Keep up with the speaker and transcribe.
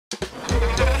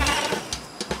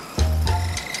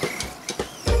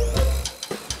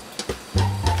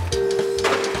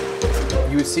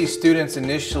would see students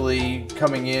initially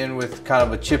coming in with kind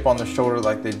of a chip on their shoulder,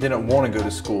 like they didn't want to go to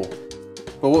school.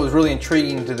 But what was really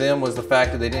intriguing to them was the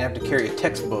fact that they didn't have to carry a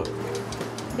textbook.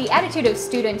 The attitude of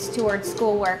students towards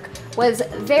schoolwork was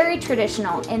very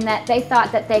traditional in that they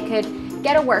thought that they could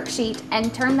get a worksheet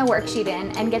and turn the worksheet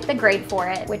in and get the grade for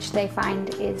it, which they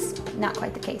find is not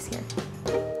quite the case here.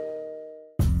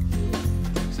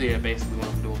 So yeah, basically what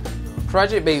I'm doing.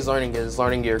 Project-based learning is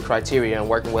learning your criteria and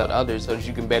working with others so that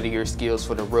you can better your skills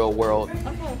for the real world.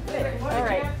 Okay, good. All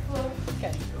right.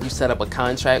 Okay. You set up a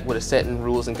contract with a setting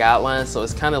rules and guidelines, so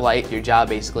it's kind of like your job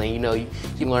basically. You know, you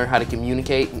learn how to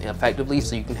communicate effectively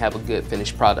so you can have a good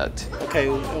finished product. Okay,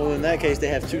 well in that case they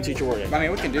have two teacher working. I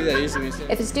mean, we can do that easily.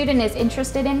 If a student is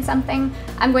interested in something,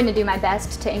 I'm going to do my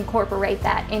best to incorporate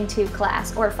that into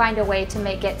class or find a way to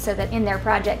make it so that in their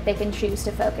project they can choose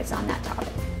to focus on that topic.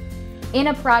 In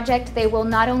a project, they will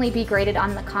not only be graded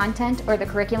on the content or the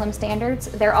curriculum standards,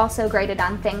 they're also graded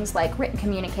on things like written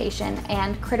communication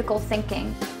and critical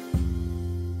thinking.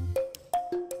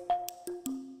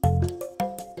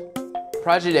 The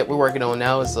project that we're working on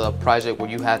now is a project where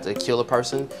you have to kill a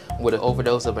person with an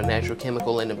overdose of a natural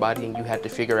chemical in the body, and you have to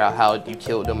figure out how you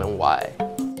killed them and why.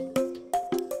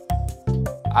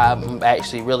 I'm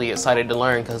actually really excited to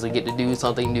learn because we get to do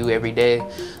something new every day.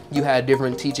 You have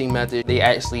different teaching methods. They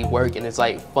actually work and it's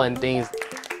like fun things.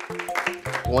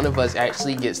 One of us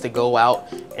actually gets to go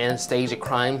out and stage a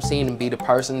crime scene and be the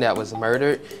person that was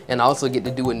murdered, and also get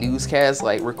to do a newscast,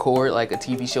 like record like a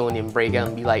TV show and then break out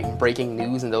and be like breaking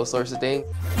news and those sorts of things.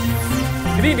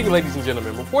 Good evening, ladies and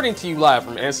gentlemen. Reporting to you live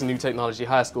from Anson New Technology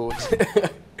High School.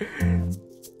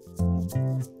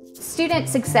 Student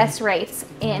success rates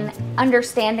in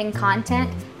understanding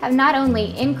content have not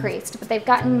only increased, but they've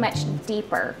gotten much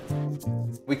deeper.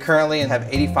 We currently have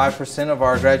 85% of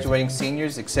our graduating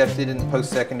seniors accepted in the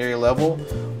post-secondary level,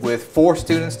 with 4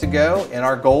 students to go, and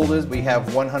our goal is we have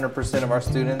 100% of our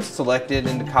students selected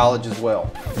into college as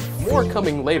well. More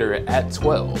coming later at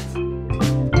 12.